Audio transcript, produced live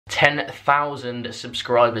10,000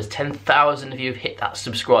 subscribers. 10,000 of you have hit that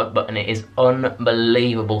subscribe button. It is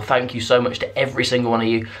unbelievable. Thank you so much to every single one of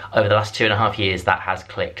you over the last 2.5 years that has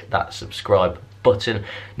clicked that subscribe button.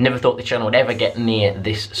 Never thought the channel would ever get near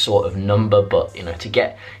this sort of number, but you know, to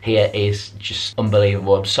get here is just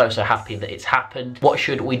unbelievable. I'm so happy that it's happened. What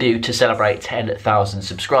should we do to celebrate 10,000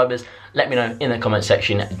 subscribers? Let me know in the comment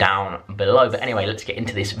section down below. But anyway, let's get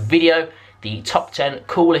into this video. The top 10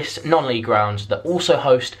 coolest non-league grounds that also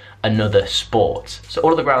host another sport. So all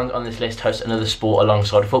of the grounds on this list host another sport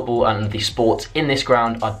alongside football, and the sports in this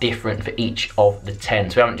ground are different for each of the 10.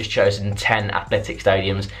 So we haven't just chosen 10 athletic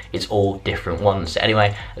stadiums, it's all different ones. So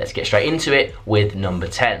anyway, let's get straight into it with number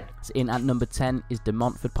 10. So in at number 10 is De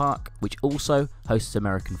Montfort Park, which also hosts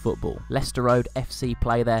American football. Leicester Road FC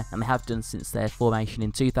play there, and they have done since their formation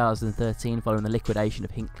in 2013 following the liquidation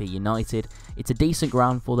of Hinckley United. It's a decent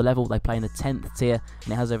ground for the level. They play in the 10th tier,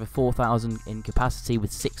 and it has over 4,000 in capacity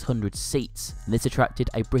with 600 seats. And this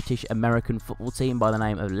attracted a British American football team by the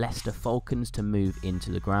name of Leicester Falcons to move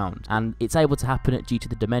into the ground. And it's able to happen due to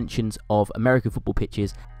the dimensions of American football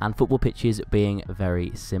pitches and football pitches being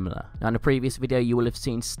very similar. Now, in a previous video, you will have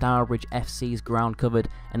seen Stourbridge FC's ground covered,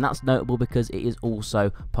 and that's notable because it is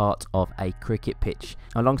also part of a cricket pitch.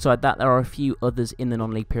 Now, alongside that, there are a few others in the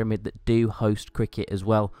non-league pyramid that do host cricket as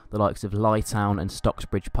well, the likes of Lytown and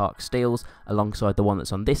Stocksbridge Park Steels, alongside the one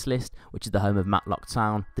that's on this list, which is the home of Matlock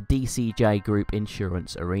Town, the DCJ Group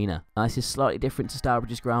Insurance Arena. Now, this is slightly different to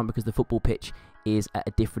Stourbridge's ground because the football pitch is at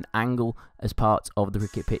a different angle as part of the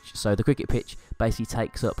cricket pitch. So the cricket pitch basically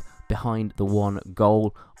takes up behind the one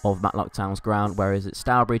goal of Matlock Town's ground, whereas at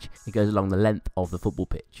Stourbridge it goes along the length of the football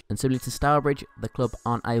pitch. And similar to Stourbridge, the club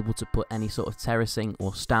aren't able to put any sort of terracing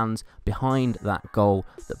or stands behind that goal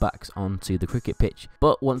that backs onto the cricket pitch,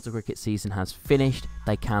 but once the cricket season has finished,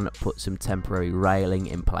 they can put some temporary railing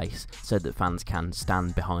in place so that fans can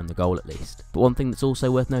stand behind the goal at least. But one thing that's also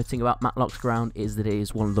worth noting about Matlock's ground is that it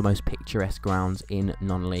is one of the most picturesque grounds in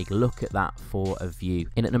non-league. Look at that for a view.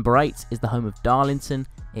 In at number 8 is the home of Darlington.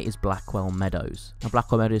 It is Blackwell Meadows. Now,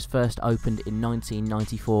 Blackwell Meadows first opened in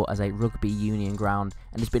 1994 as a rugby union ground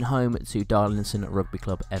and has been home to Darlington Rugby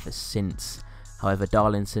Club ever since. However,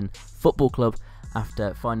 Darlington Football Club,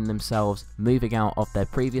 after finding themselves moving out of their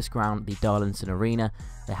previous ground, the Darlington Arena,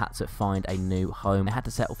 they had to find a new home. They had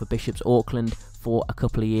to settle for Bishop's Auckland for a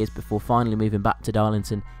couple of years before finally moving back to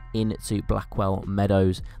Darlington into Blackwell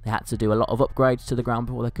Meadows. They had to do a lot of upgrades to the ground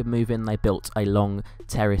before they could move in. They built a long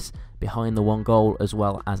terrace behind the one goal, as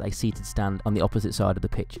well as a seated stand on the opposite side of the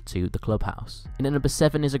pitch to the clubhouse. In at number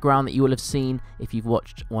 7 is a ground that you will have seen if you've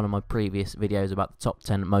watched one of my previous videos about the top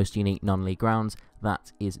 10 most unique non-league grounds.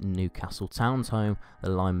 That is Newcastle Town's home, the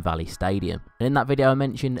Lyme Valley Stadium. And in that video I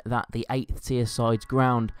mentioned that the 8th tier side's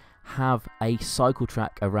ground have a cycle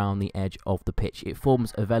track around the edge of the pitch. It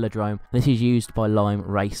forms a velodrome. This is used by Lyme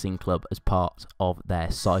Racing Club as part of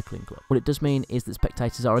their cycling club. What it does mean is that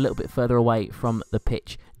spectators are a little bit further away from the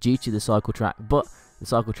pitch due to the cycle track, but the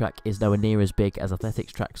cycle track is nowhere near as big as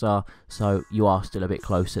athletics tracks are, so you are still a bit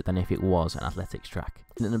closer than if it was an athletics track.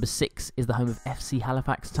 And at number 6 is the home of FC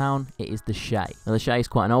Halifax Town. It is the Shay. Now, the Shay is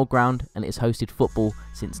quite an old ground, and it's hosted football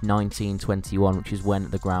since 1921, which is when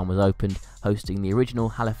the ground was opened, hosting the original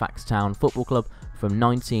Halifax Town Football Club from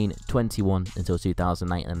 1921 until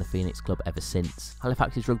 2008, and then the Phoenix Club ever since.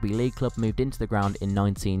 Halifax's Rugby League Club moved into the ground in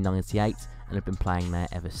 1998 and have been playing there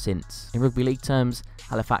ever since. In rugby league terms,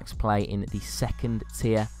 Halifax play in the 2nd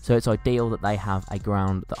tier, so it's ideal that they have a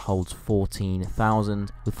ground that holds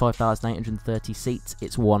 14,000. With 5,830 seats,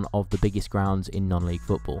 it's one of the biggest grounds in non-league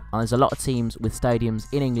football. And there's a lot of teams with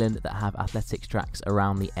stadiums in England that have athletics tracks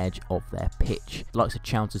around the edge of their pitch, the likes of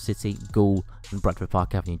Chelmsford City, Goole and Bradford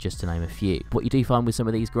Park Avenue, just to name a few. What you do find with some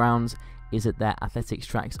of these grounds is that their athletics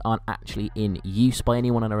tracks aren't actually in use by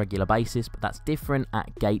anyone on a regular basis, but that's different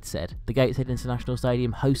at Gateshead. The Gateshead International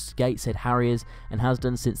Stadium hosts Gateshead Harriers and has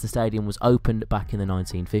done since the stadium was opened back in the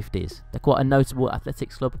 1950s. They're quite a notable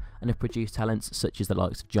athletics club and have produced talents such as the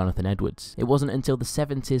likes of Jonathan Edwards. It wasn't until the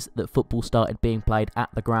 70s that football started being played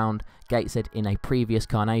at the ground, Gateshead in a previous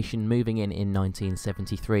carnation, moving in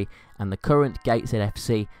 1973, and the current Gateshead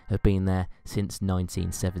FC have been there since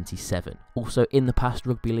 1977. Also, in the past,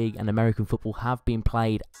 rugby league and American football have been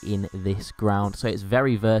played in this ground, so it's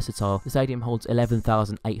very versatile. The stadium holds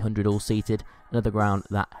 11,800 all seated, another ground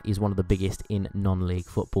that is one of the biggest in non-league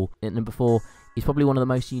football. At number 4 is probably one of the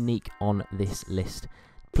most unique on this list.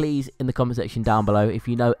 Please, in the comment section down below, if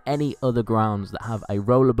you know any other grounds that have a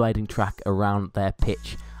rollerblading track around their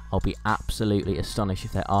pitch, I'll be absolutely astonished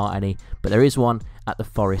if there are any, but there is one at the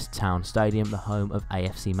Forest Town Stadium, the home of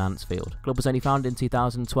AFC Mansfield. The club was only founded in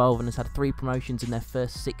 2012 and has had 3 promotions in their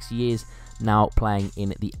first 6 years, now playing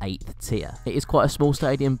in the 8th tier. It is quite a small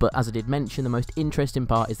stadium, but as I did mention, the most interesting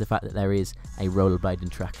part is the fact that there is a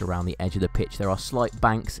rollerblading track around the edge of the pitch. There are slight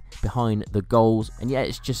banks behind the goals, and yeah,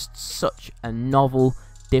 it's just such a novel,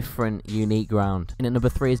 different, unique ground. In at number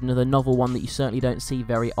 3 is another novel one that you certainly don't see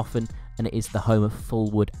very often, and it is the home of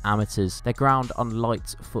Fulwood Amateurs. Their ground on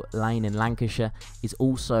Lightfoot Lane in Lancashire is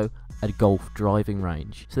also a golf driving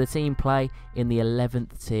range. So the team play in the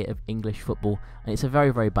 11th tier of English football, and it's a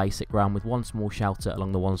very, very basic ground with one small shelter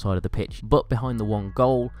along the one side of the pitch. But behind the one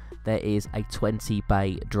goal, there is a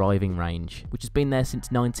 20-bay driving range, which has been there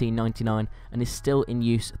since 1999 and is still in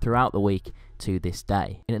use throughout the week to this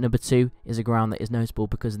day. In at number 2 is a ground that is notable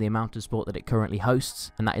because of the amount of sport that it currently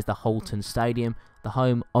hosts, and that is the Halton Stadium, the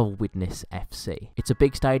home of Widnes FC. It's a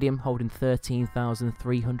big stadium holding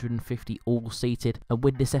 13,350 all seated, and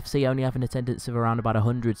Widnes FC only have an attendance of around about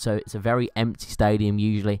 100, so it's a very empty stadium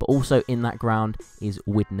usually. But also in that ground is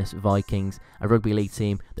Widnes Vikings, a rugby league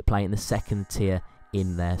team that play in the 2nd tier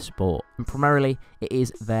in their sport. And primarily it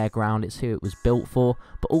is their ground, it's who it was built for,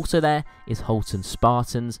 but also there is Halton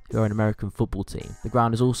Spartans, who are an American football team. The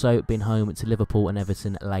ground has also been home to Liverpool and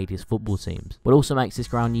Everton ladies football teams. What also makes this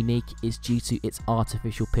ground unique is due to its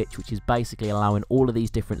artificial pitch, which is basically allowing all of these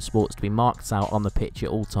different sports to be marked out on the pitch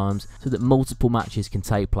at all times so that multiple matches can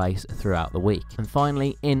take place throughout the week. And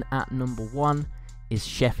finally, in at number 1 is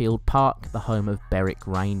Sheffield Park, the home of Berwick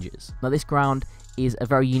Rangers. Now this ground is a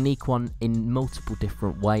very unique one in multiple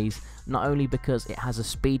different ways, not only because it has a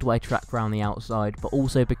speedway track around the outside, but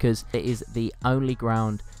also because it is the only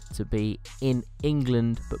ground to be in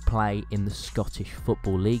England but play in the Scottish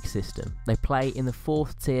Football League system. They play in the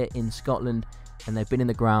 4th tier in Scotland, and they've been in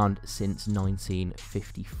the ground since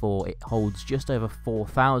 1954. It holds just over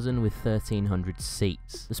 4,000 with 1,300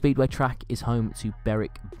 seats. The speedway track is home to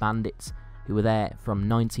Berwick Bandits, who were there from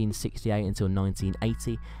 1968 until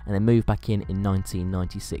 1980, and then moved back in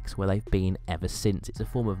 1996, where they've been ever since. It's a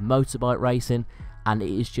form of motorbike racing, and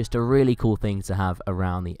it is just a really cool thing to have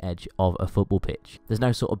around the edge of a football pitch. There's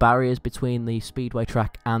no sort of barriers between the speedway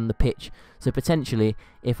track and the pitch, so potentially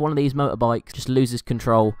if one of these motorbikes just loses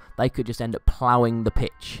control, they could just end up ploughing the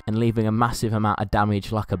pitch and leaving a massive amount of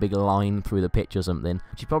damage, like a big line through the pitch or something,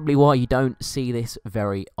 which is probably why you don't see this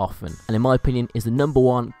very often, and in my opinion is the number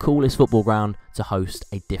 1 coolest football ground to host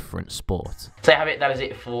a different sport. So have it, that is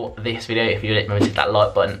it for this video. If you did, remember to hit that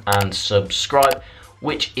like button and subscribe.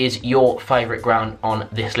 Which is your favourite ground on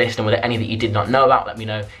this list, and were there any that you did not know about? Let me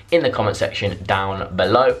know in the comment section down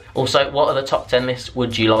below. Also, what other top 10 lists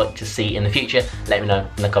would you like to see in the future? Let me know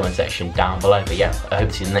in the comment section down below. But yeah, I hope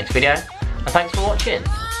to see you in the next video, and thanks for watching.